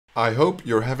I hope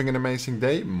you're having an amazing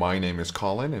day. My name is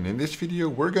Colin, and in this video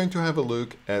we're going to have a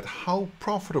look at how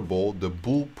profitable the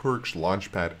BullPerks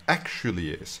Launchpad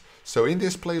actually is. So in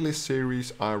this playlist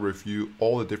series I review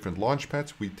all the different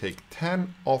launchpads. We take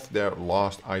 10 of their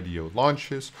last IDO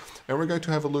launches and we're going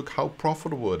to have a look how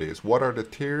profitable it is. What are the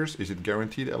tiers? Is it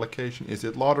guaranteed allocation? Is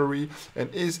it lottery?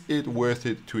 And is it worth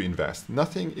it to invest?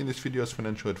 Nothing in this video is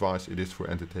financial advice. It is for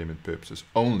entertainment purposes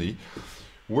only.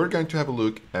 We're going to have a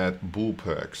look at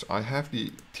BullPerks. I have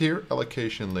the tier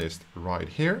allocation list right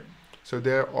here. So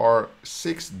there are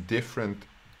 6 different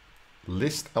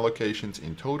list allocations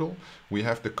in total. We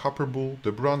have the copper bull,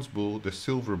 the bronze bull, the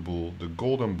silver bull, the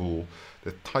golden bull,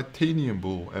 the titanium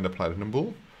bull, and the platinum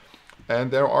bull. And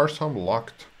there are some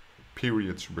locked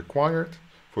periods required.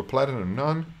 For platinum,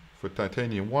 none. For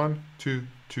titanium, 1, 2,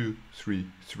 2, 3,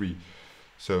 3.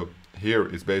 So here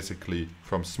is basically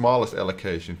from smallest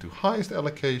allocation to highest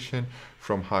allocation,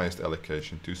 from highest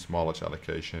allocation to smallest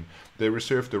allocation. They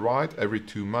reserve the right every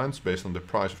 2 months based on the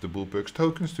price of the BullPerks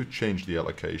tokens to change the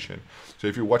allocation. So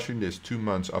if you're watching this 2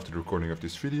 months after the recording of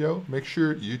this video, make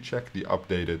sure you check the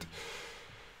updated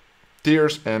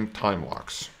tiers and time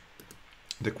locks.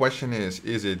 The question is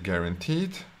it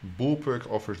guaranteed? BullPerks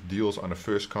offers deals on a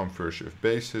first come first served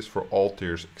basis for all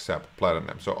tiers except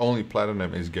platinum. So only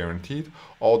platinum is guaranteed.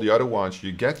 All the other ones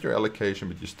you get your allocation,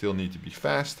 but you still need to be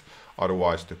fast,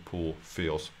 otherwise the pool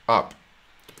fills up.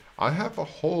 I have a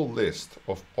whole list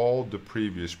of all the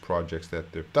previous projects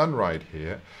that they've done right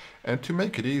here, and to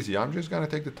make it easy I'm just going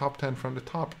to take the top 10 from the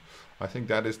top. I think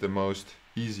that is the most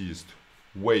easiest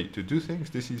way to do things.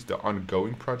 This is the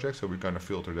ongoing project, so we're going to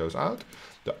filter those out.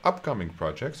 The upcoming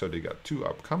project, so they got 2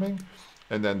 upcoming,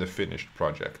 and then the finished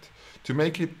project. To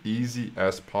make it easy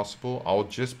as possible, I'll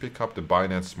just pick up the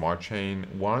Binance Smart Chain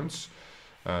ones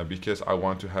because I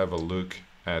want to have a look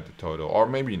at the total, or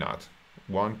maybe not.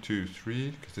 1, 2,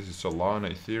 3, because this is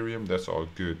Solana, Ethereum, that's all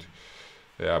good.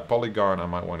 Yeah, Polygon I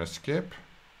might want to skip,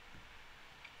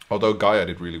 although Gaia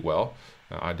did really well.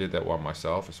 I did that one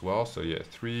myself as well. So yeah,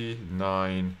 3,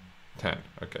 9, 10.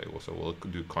 Okay, well, so we'll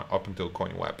do up until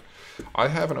CoinWeb. I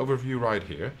have an overview right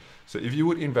here. So if you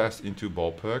would invest into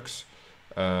BullPerks,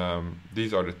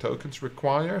 these are the tokens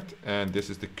required, and this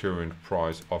is the current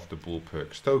price of the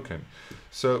BullPerks token.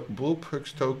 So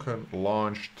BullPerks token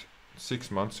launched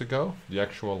 6 months ago, the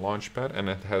actual launchpad, and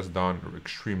it has done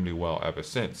extremely well ever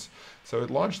since. So it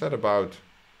launched at about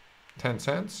 10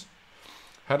 cents,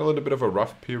 had a little bit of a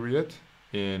rough period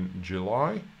in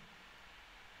July,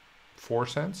 4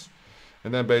 cents,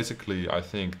 and then basically I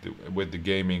think with the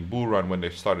gaming bull run, when they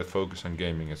started focus on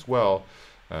gaming as well,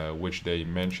 which they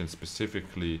mentioned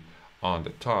specifically on the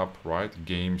top, right,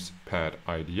 games pad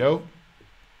IDO,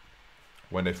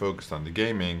 when they focused on the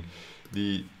gaming,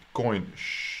 the coin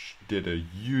did a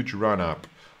huge run up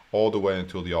all the way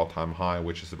until the all-time high,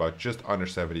 which is about just under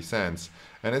 70 cents,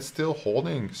 and it's still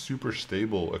holding super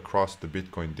stable across the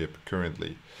Bitcoin dip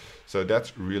currently. So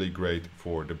that's really great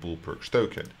for the BullPerks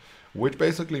token, which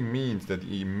basically means that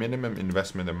the minimum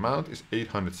investment amount is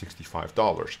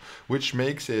 $865, which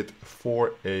makes it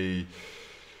for a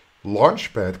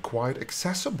launchpad quite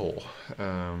accessible,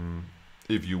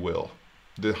 if you will.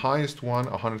 The highest one,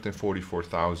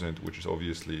 144,000, which is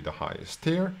obviously the highest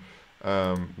tier,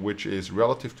 which is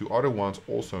relative to other ones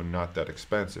also not that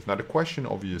expensive. Now the question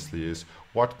obviously is,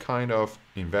 what kind of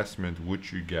investment would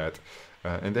you get?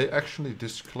 And they actually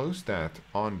disclose that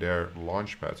on their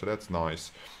launchpad, so that's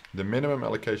nice. The minimum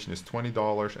allocation is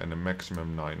 $20 and the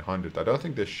maximum $900. I don't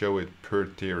think they show it per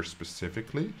tier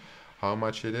specifically how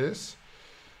much it is.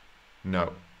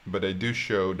 No, but they do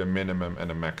show the minimum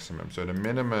and the maximum. So the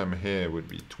minimum here would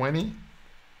be 20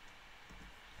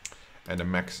 and the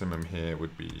maximum here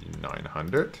would be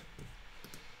 900,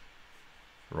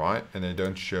 right? And they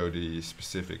don't show the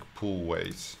specific pool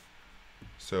weights.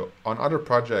 So on other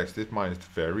projects it might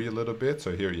vary a little bit.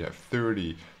 So here you have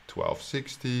 30,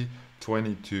 1260,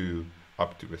 22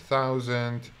 up to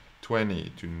 1000,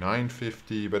 20 to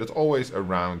 950, but it's always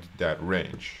around that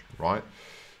range, right?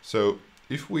 So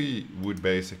if we would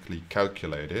basically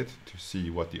calculate it to see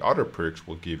what the other perks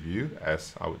will give you,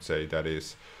 as I would say that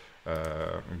is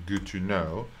good to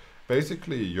know,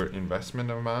 basically your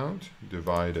investment amount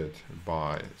divided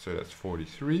by, so that's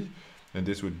 43, and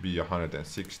this would be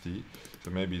 160. So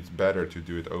maybe it's better to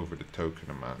do it over the token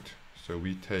amount. So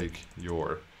we take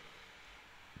your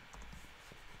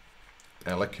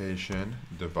allocation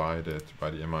divided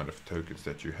by the amount of tokens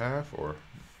that you have, or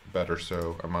better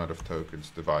so, amount of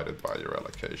tokens divided by your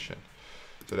allocation.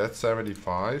 So that's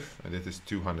 75 and this is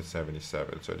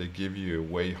 277. So they give you a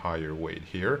way higher weight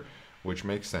here, which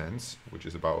makes sense, which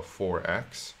is about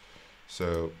 4x.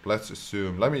 So let's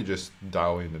assume, let me just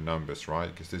dial in the numbers,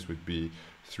 right? Because this would be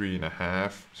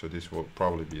 3.5. So this will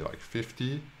probably be like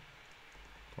 50.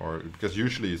 Or because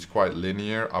usually it's quite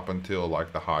linear up until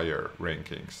like the higher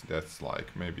rankings. That's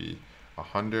like maybe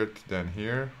 100, then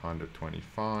here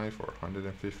 125 or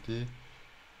 150.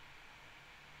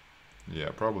 Yeah,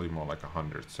 probably more like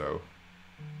 100. So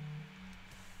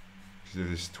this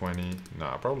is 20.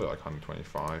 Nah, probably like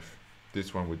 125.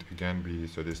 This one would again be,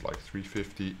 so this like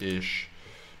 350-ish,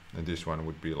 and this one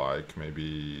would be like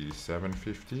maybe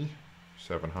 750,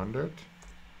 700.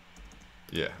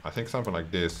 Yeah, I think something like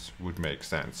this would make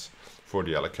sense for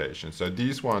the allocation. So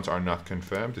these ones are not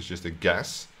confirmed. It's just a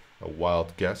guess, a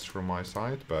wild guess from my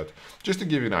side, but just to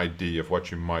give you an idea of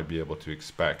what you might be able to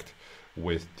expect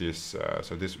with this.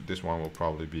 So this one will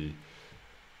probably be,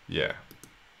 yeah.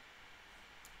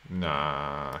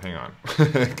 Nah, hang on,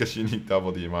 because you need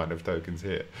double the amount of tokens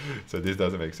here. So this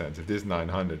doesn't make sense. If this is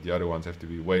 900, the other ones have to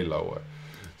be way lower.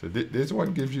 So this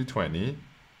one gives you 20,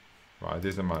 right?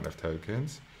 This amount of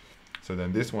tokens. So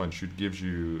then this one should give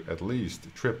you at least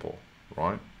triple,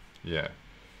 right? Yeah.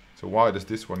 So why does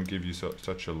this one give you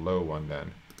such a low one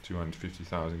then?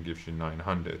 250,000 gives you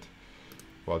 900,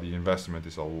 while the investment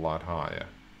is a lot higher.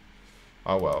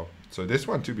 Oh well. So this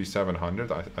one to be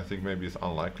 700, I think maybe it's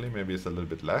unlikely. Maybe it's a little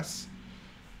bit less.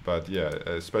 But yeah,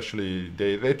 especially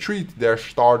they treat their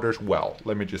starters well.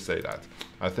 Let me just say that.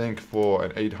 I think for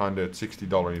an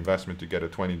 $860 investment to get a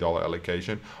 $20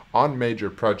 allocation on major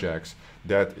projects,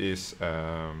 that is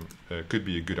could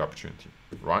be a good opportunity,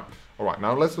 right? All right,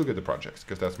 now let's look at the projects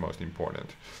because that's most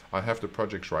important. I have the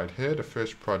projects right here. The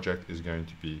first project is going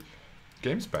to be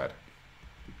GamesPad.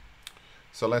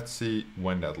 So let's see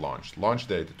when that launched. Launch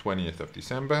date the 20th of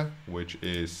December, which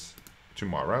is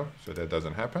tomorrow, so that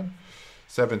doesn't happen.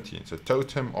 17, so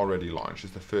Totem already launched.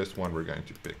 It's the first one we're going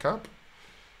to pick up.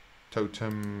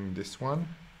 Totem, this one.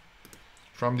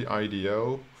 From the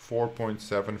IDO,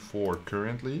 4.74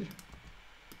 currently.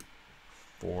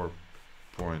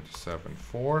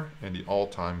 4.74, and the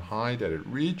all-time high that it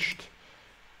reached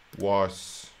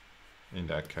was, in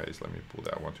that case, let me pull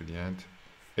that one to the end,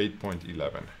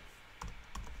 8.11.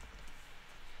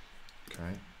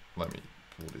 Okay, let me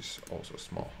pull this also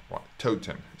small. Right,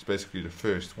 Totem is basically the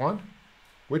first one,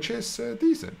 which is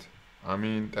decent. I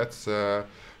mean, that's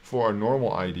for a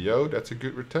normal IDO, that's a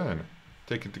good return.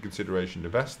 Take into consideration the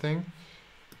vesting,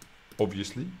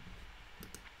 obviously.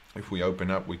 If we open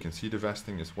up, we can see the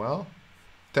vesting as well.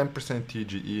 10%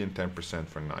 TGE and 10%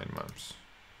 for 9 months.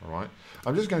 All right.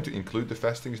 I'm just going to include the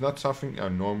vesting. It's not something I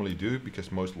normally do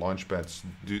because most launchpads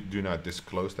do not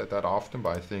disclose that often,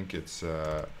 but I think it's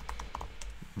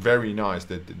very nice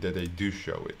that they do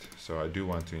show it. So I do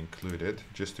want to include it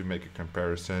just to make a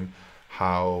comparison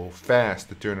how fast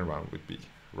the turnaround would be,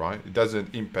 right? It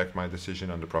doesn't impact my decision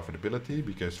on the profitability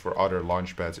because for other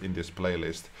launchpads in this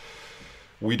playlist,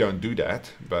 we don't do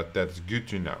that, but that's good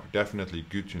to know. Definitely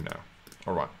good to know.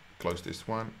 All right, close this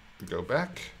one, go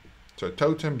back. So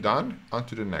Totem done, on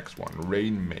to the next one,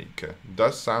 Rainmaker.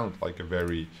 Does sound like a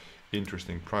very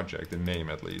interesting project, the name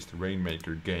at least,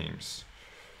 Rainmaker Games.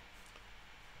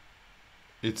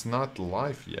 It's not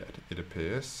live yet, it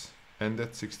appears.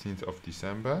 Ended 16th of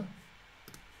December.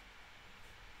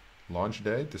 Launch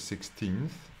date, the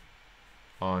 16th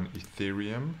on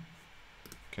Ethereum.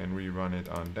 Can we run it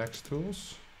on DEX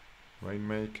tools?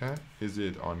 Rainmaker. Is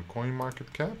it on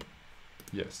CoinMarketCap?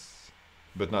 Yes,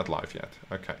 but not live yet.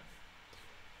 Okay.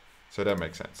 So that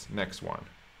makes sense. Next one.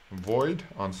 Void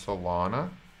on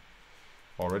Solana.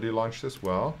 Already launched as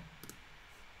well.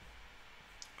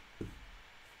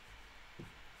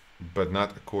 But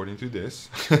not according to this.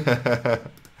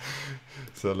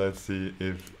 So let's see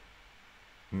if...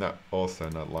 No, also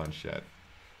not launched yet.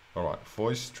 All right,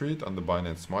 Voice Street on the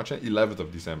Binance Smart Chain, 11th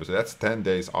of December. So that's 10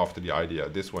 days after the IDO.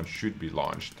 This one should be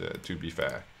launched, to be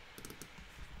fair.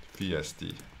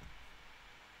 VST.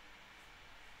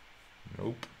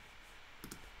 Nope.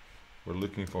 We're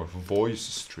looking for Voice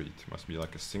Street. Must be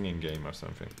like a singing game or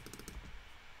something.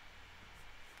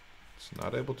 It's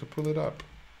not able to pull it up.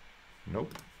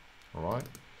 Nope. All right.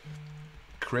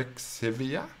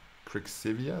 Crixivia.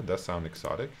 Crixivia, does sound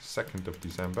exotic. 2nd of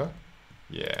December.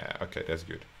 Yeah, okay, that's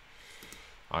good.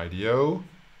 IDO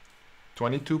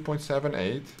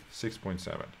 22.78,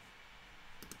 6.7.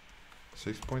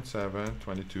 6.7,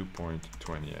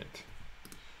 22.28.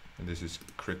 And this is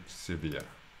Crixivia.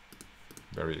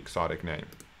 Very exotic name.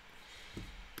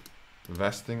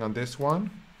 Vesting on this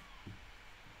one.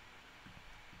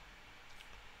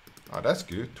 Oh, that's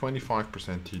good. 25%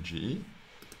 TGE.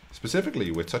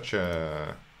 Specifically with such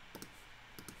a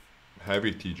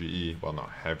heavy TGE, well, not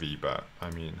heavy, but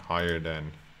I mean higher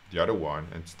than the other one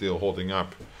and still holding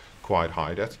up quite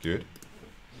high. That's good.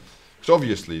 So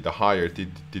obviously the higher the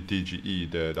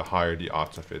TGE, the higher the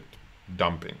odds of it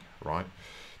dumping, right?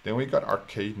 Then we got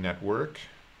Arcade Network.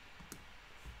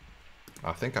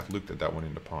 I think I've looked at that one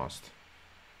in the past.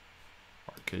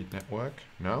 Arcade Network?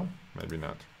 No, maybe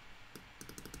not.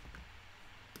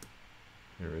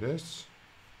 Here it is.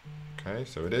 Okay,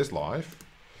 so it is live.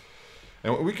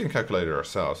 And we can calculate it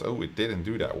ourselves. Oh, it didn't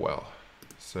do that well.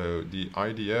 So the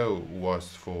IDO was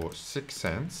for 6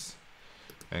 cents.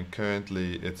 And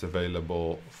currently it's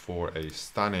available for a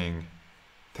stunning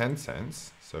 10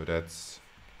 cents. So that's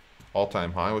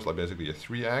all-time high was like basically a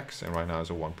 3x, and right now is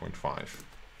a 1.5.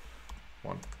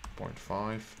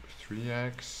 1.5,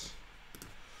 3x.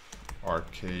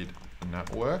 Arcade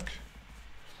Network.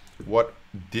 What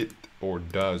did or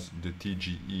does the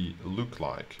TGE look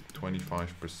like?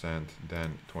 25%,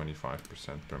 then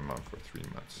 25% per month for 3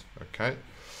 months. Okay.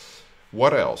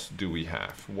 What else do we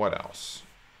have? What else?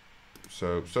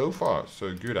 So far,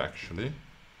 so good actually.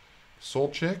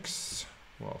 Soul Chicks.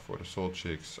 Well, for the Soul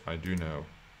Chicks, I do know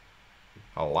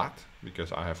a lot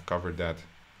because I have covered that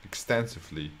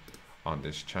extensively on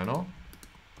this channel.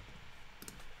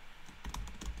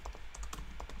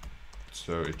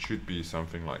 So it should be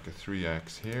something like a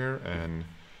 3x here and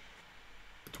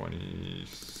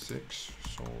 26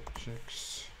 Soul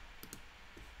Chicks.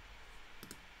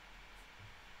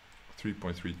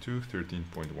 3.32,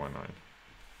 13.19.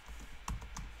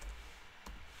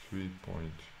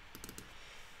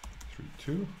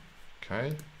 3.32.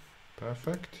 Okay,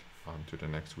 perfect. On to the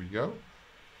next we go.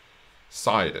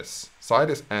 Sidus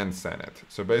and Senate.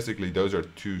 So basically those are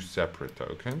two separate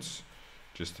tokens,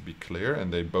 just to be clear,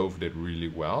 and they both did really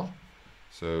well.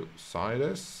 So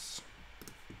Sidus,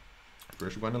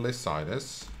 first we're going to list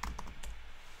Sidus.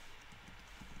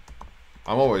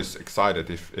 I'm always excited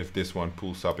if this one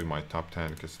pulls up in my top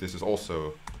 10, because this is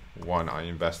also one I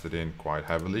invested in quite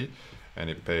heavily and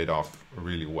it paid off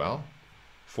really well.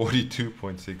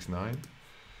 42.69.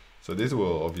 So this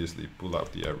will obviously pull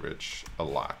up the average a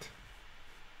lot.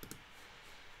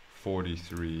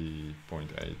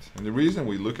 43.8. And the reason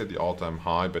we look at the all-time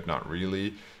high but not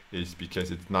really is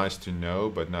because it's nice to know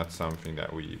but not something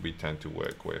that we tend to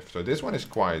work with. So this one is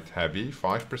quite heavy,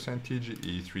 5%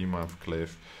 TGE, 3-month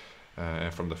cliff,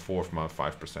 and from the 4th month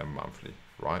 5% monthly,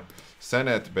 right?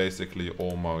 Senate basically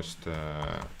almost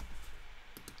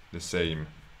the same,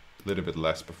 a little bit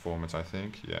less performance, I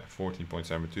think. Yeah,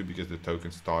 14.72 because the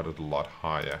token started a lot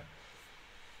higher.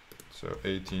 So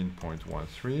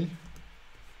 18.13.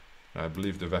 I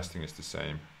believe the vesting is the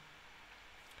same.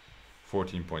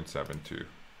 14.72.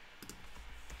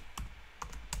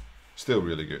 Still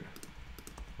really good,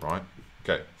 right?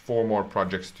 Okay, 4 more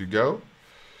projects to go.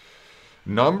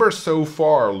 Numbers so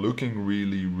far looking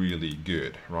really, really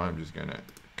good, right? I'm just gonna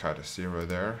cut a 0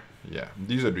 there. Yeah,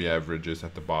 these are the averages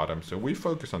at the bottom. So we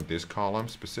focus on this column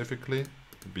specifically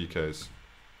because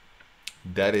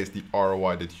that is the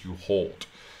ROI that you hold.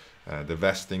 The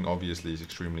vesting obviously is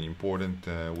extremely important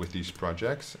with these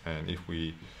projects, and if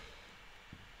we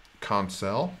can't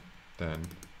sell, then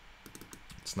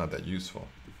it's not that useful.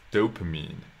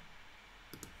 Dopamine.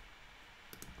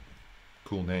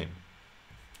 Cool name.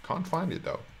 Can't find it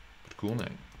though, but cool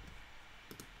name.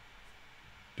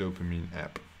 Dopamine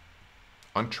app.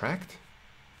 Untracked?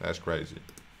 That's crazy.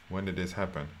 When did this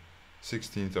happen?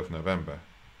 16th of November.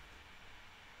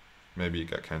 Maybe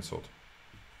it got cancelled.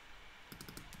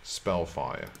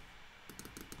 Spellfire.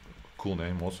 Cool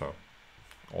name also.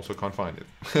 Also can't find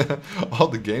it. All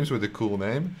the games with a cool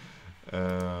name,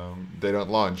 they don't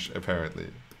launch apparently.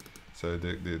 So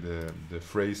the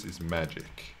phrase is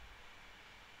magic.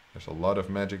 There's a lot of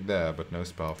magic there, but no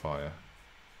Spellfire.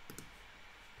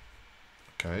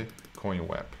 Okay,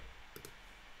 CoinWeb.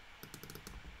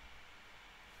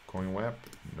 CoinWeb,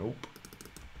 nope.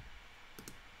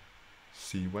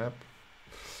 CWeb.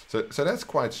 So that's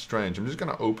quite strange. I'm just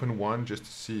gonna open one just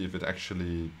to see if it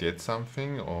actually did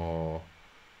something or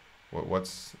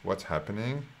what's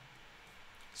happening.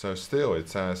 So still it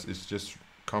says it's just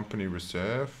company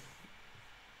reserve,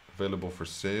 available for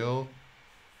sale.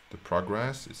 The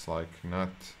progress, it's like not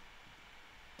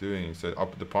doing. So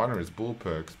the partner is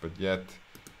BullPerks, but yet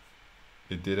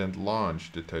it didn't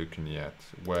launch the token yet,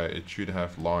 where it should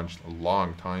have launched a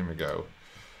long time ago.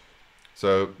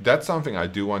 So that's something I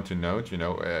do want to note. You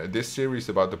know, this series is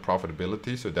about the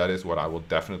profitability, so that is what I will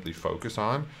definitely focus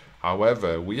on.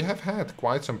 However, we have had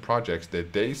quite some projects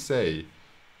that they say,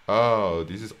 oh,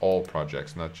 this is all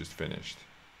projects, not just finished.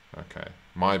 Okay,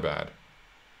 my bad.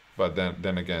 But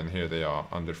then again, here they are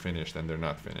under finished and they're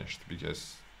not finished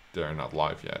because they're not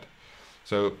live yet.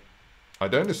 So I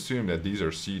don't assume that these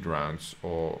are seed rounds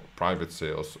or private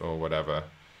sales or whatever.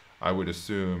 I would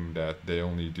assume that they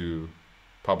only do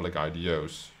public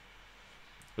IDOs.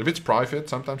 If it's private,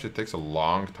 sometimes it takes a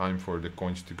long time for the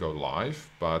coins to go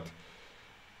live, but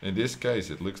in this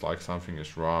case it looks like something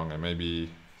is wrong. And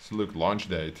maybe look, launch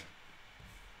date,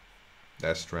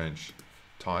 that's strange.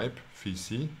 Type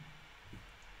VC.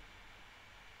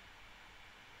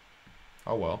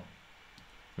 Oh well,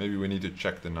 maybe we need to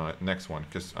check the next one,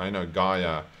 because I know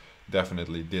Gaia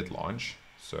definitely did launch,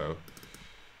 so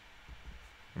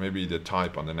maybe the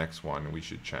type on the next one we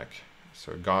should check.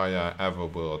 So Gaia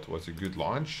Everbuild was a good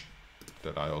launch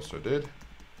that I also did.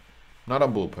 Not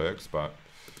on BullPerks, but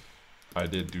I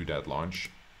did do that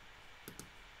launch.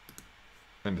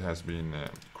 And it has been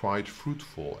quite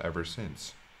fruitful ever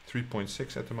since.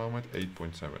 3.6 at the moment,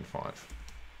 8.75.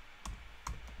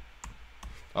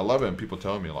 I love it when people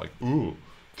tell me like, ooh,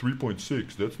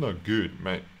 3.6, that's not good.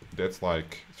 Mate, that's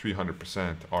like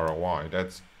 300% ROI.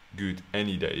 That's good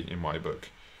any day in my book.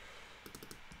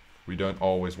 We don't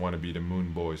always want to be the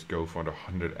moon boys, go for the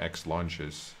 100x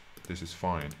launches. This is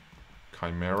fine.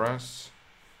 Chimeras,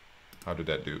 how did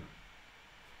that do?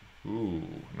 Ooh,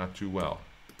 not too well.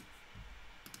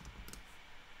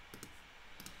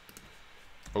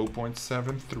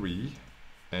 0.73,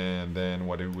 and then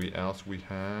what do we else we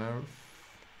have?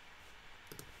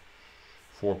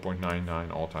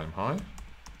 4.99 all-time high.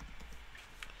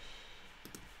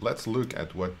 Let's look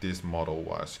at what this model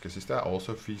was, because is that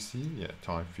also VC? Yeah,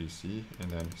 type VC,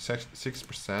 and then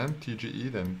 6%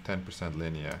 TGE, then 10%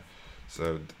 linear.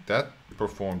 So that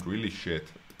performed really shit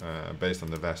based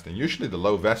on the vesting. Usually the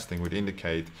low vesting would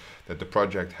indicate that the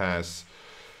project has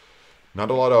not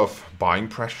a lot of buying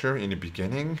pressure in the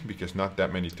beginning, because not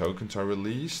that many tokens are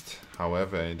released.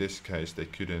 However, in this case, they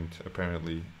couldn't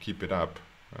apparently keep it up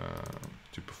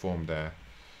to perform there.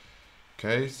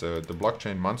 Okay, so the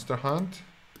blockchain monster hunt.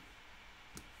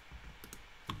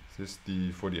 Is this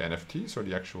for the NFTs or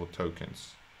the actual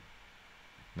tokens?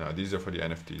 No, these are for the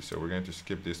NFTs, so we're going to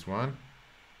skip this one.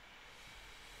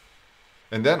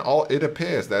 And then it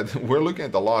appears that we're looking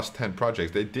at the last 10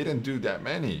 projects. They didn't do that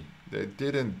many. They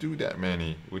didn't do that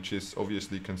many, which is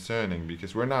obviously concerning,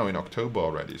 because we're now in October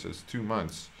already, so it's 2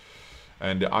 months.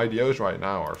 And the IDOs right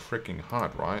now are freaking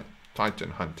hot, right?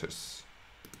 Titan Hunters.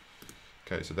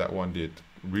 Okay, so that one did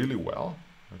really well.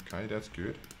 Okay, that's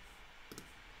good.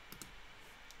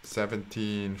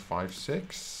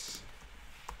 17.56.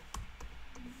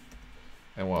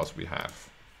 And what else we have?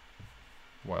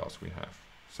 What else we have?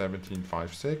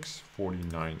 17.56,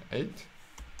 49.8.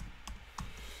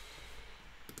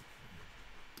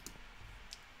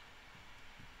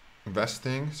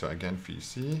 Vesting, so again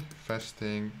VC,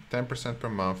 vesting 10% per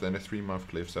month, then a 3-month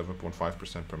cliff,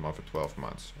 7.5% per month for 12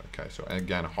 months. Okay, so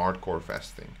again, hardcore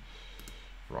vesting,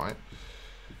 right?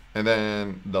 And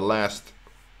then the last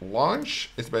launch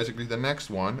is basically the next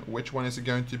one. Which one is it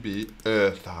going to be?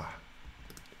 Eartha.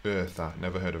 Eartha,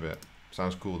 never heard of it.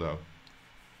 Sounds cool though.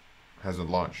 Hasn't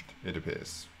launched, it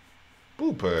appears.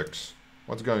 BullPerks,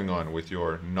 what's going on with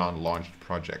your non-launched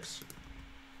projects?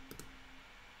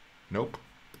 Nope.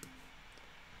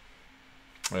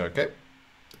 Okay,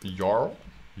 Yarlu,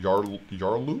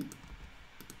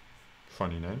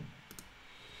 funny name.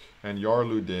 And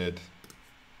Yarlu did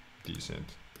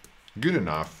decent, good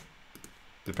enough,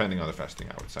 depending on the vesting,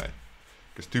 I would say.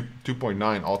 Because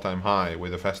 2.9 all-time high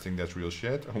with a vesting that's real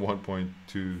shit, and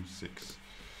 1.26.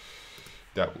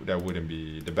 That wouldn't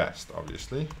be the best,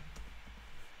 obviously.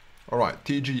 All right,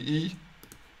 TGE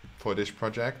for this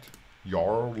project,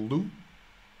 Yarlu,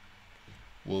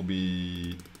 will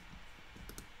be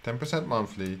 10%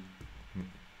 monthly,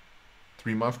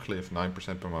 3-month cliff,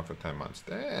 9% per month for 10 months.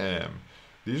 Damn,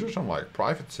 these are some like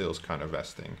private sales kind of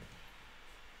vesting.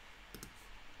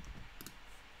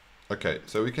 Okay,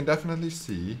 so we can definitely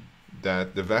see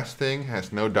that the vesting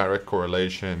has no direct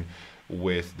correlation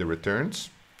with the returns.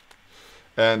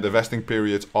 And the vesting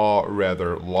periods are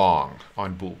rather long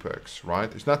on BullPerks,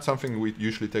 right? It's not something we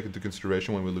usually take into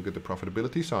consideration when we look at the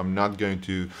profitability, so I'm not going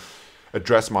to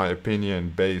address my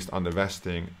opinion based on the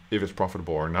vesting if it's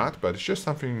profitable or not, but it's just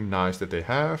something nice that they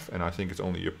have, and I think it's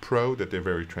only a pro that they're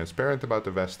very transparent about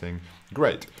the vesting.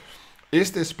 Great.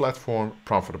 Is this platform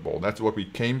profitable? That's what we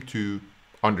came to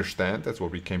understand. That's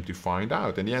what we came to find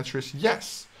out. And the answer is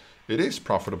yes, it is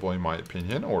profitable in my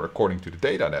opinion, or according to the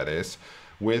data that is,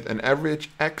 with an average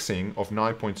Xing of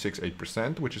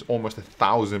 9.68%, which is almost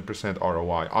 1,000%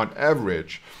 ROI on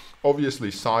average. Obviously,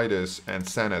 Sidus and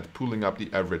Senate pulling up the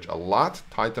average a lot.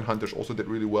 Titan Hunters also did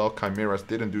really well. Chimeras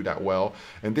didn't do that well.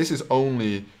 And this is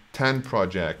only 10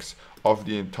 projects of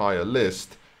the entire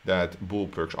list that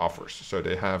BullPerks offers. So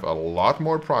they have a lot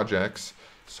more projects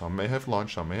Some may have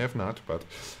launched, some may have not, but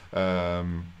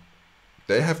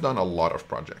they have done a lot of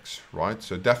projects, right?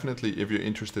 So definitely, if you're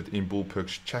interested in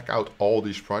BullPerks, check out all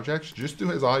these projects. Just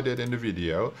do as I did in the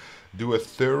video. Do a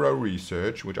thorough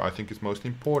research, which I think is most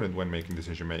important when making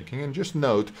decision making. And just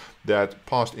note that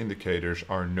past indicators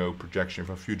are no projection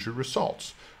for future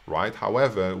results, right?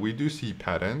 However, we do see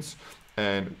patterns.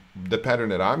 And the pattern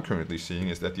that I'm currently seeing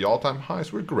is that the all-time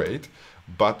highs were great,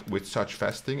 but with such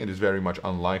vesting, it is very much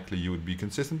unlikely you would be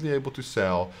consistently able to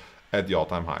sell at the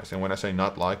all-time highs. And when I say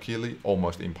not likely,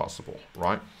 almost impossible,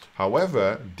 right?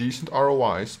 However, decent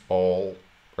ROIs all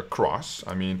across.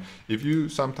 I mean, if you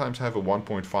sometimes have a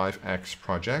 1.5x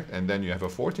project and then you have a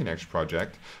 14x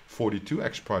project,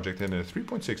 42x project and a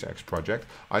 3.6x project,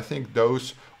 I think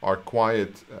those are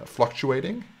quite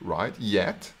fluctuating, right?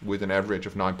 Yet with an average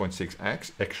of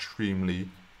 9.6x, extremely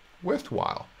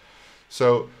worthwhile.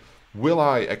 So will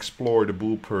I explore the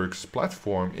BullPerks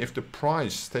platform? If the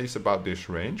price stays about this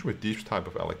range with these type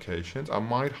of allocations, I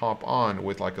might hop on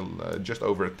with like a just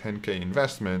over a 10K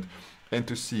investment and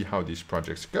to see how these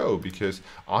projects go, because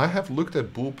I have looked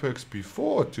at BullPerks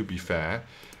before, to be fair,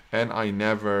 and I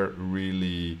never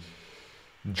really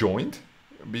joined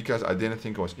because I didn't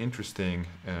think it was interesting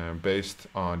based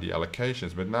on the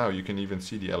allocations. But now you can even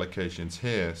see the allocations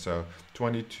here. So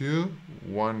 22,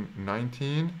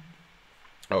 119.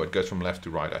 Oh, it goes from left to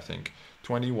right, I think.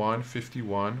 21,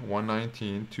 51,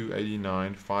 119,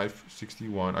 289,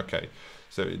 561. Okay,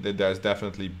 so there's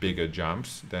definitely bigger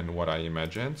jumps than what I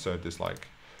imagined. So there's like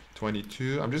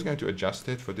 22. I'm just going to adjust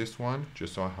it for this one,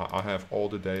 just so I have all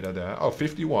the data there. Oh,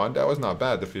 51. That was not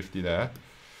bad, the 50 there.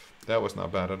 That was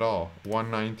not bad at all.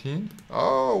 119.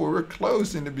 Oh, we were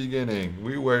close in the beginning.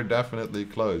 We were definitely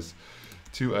close.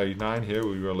 289 here,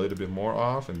 we were a little bit more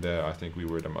off, and there I think we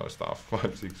were the most off.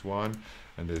 561,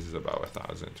 and this is about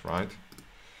 1,000, right?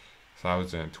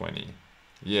 1,020.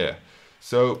 Yeah.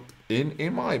 So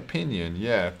in my opinion,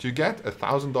 yeah, to get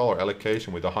 $1,000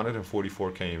 allocation with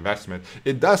 144K investment,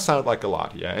 it does sound like a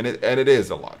lot, yeah, and it is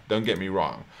a lot. Don't get me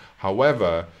wrong.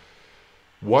 However,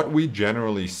 what we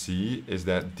generally see is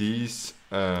that these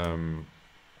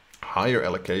higher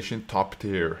allocation, top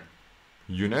tier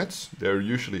units, they're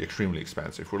usually extremely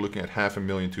expensive. We're looking at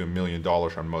 $500,000 to $1 million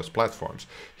on most platforms.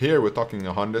 Here we're talking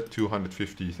 100 to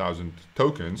 250,000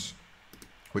 tokens,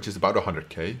 which is about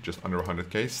 100K, just under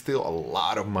 100K. Still a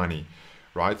lot of money,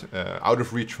 right? Out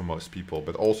of reach for most people,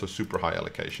 but also super high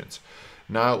allocations.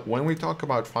 Now, when we talk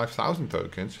about 5,000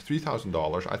 tokens,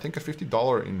 $3,000, I think a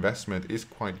 $50 investment is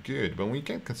quite good. When we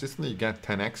can consistently get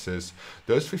 10x's,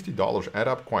 those $50 add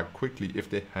up quite quickly if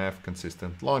they have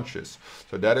consistent launches.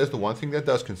 So that is the one thing that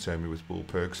does concern me with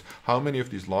BullPerks. How many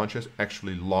of these launches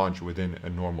actually launch within a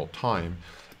normal time?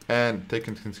 And take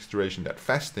into consideration that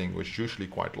vesting, which is usually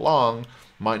quite long,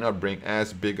 might not bring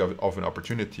as big of an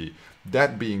opportunity.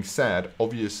 That being said,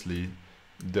 obviously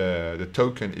the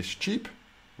token is cheap,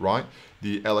 right?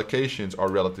 The allocations are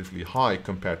relatively high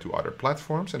compared to other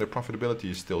platforms, and the profitability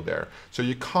is still there. So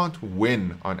you can't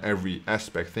win on every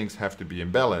aspect. Things have to be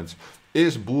in balance.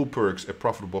 Is BullPerks a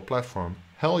profitable platform?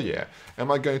 Hell yeah.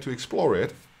 Am I going to explore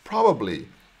it? Probably.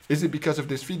 Is it because of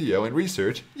this video and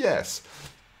research? Yes.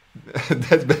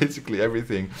 That's basically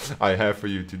everything I have for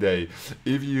you today.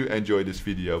 If you enjoyed this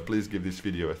video, please give this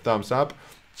video a thumbs up.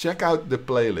 Check out the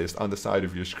playlist on the side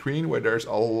of your screen where there's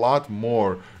a lot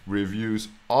more reviews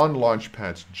on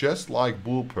launchpads just like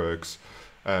BullPerks,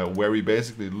 where we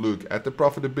basically look at the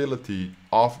profitability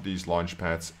of these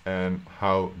launchpads and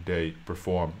how they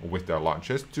perform with their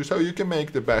launches, so you can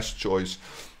make the best choice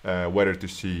whether to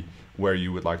see where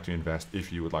you would like to invest,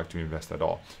 if you would like to invest at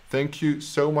all. Thank you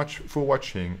so much for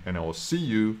watching, and I will see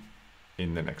you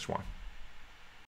in the next one.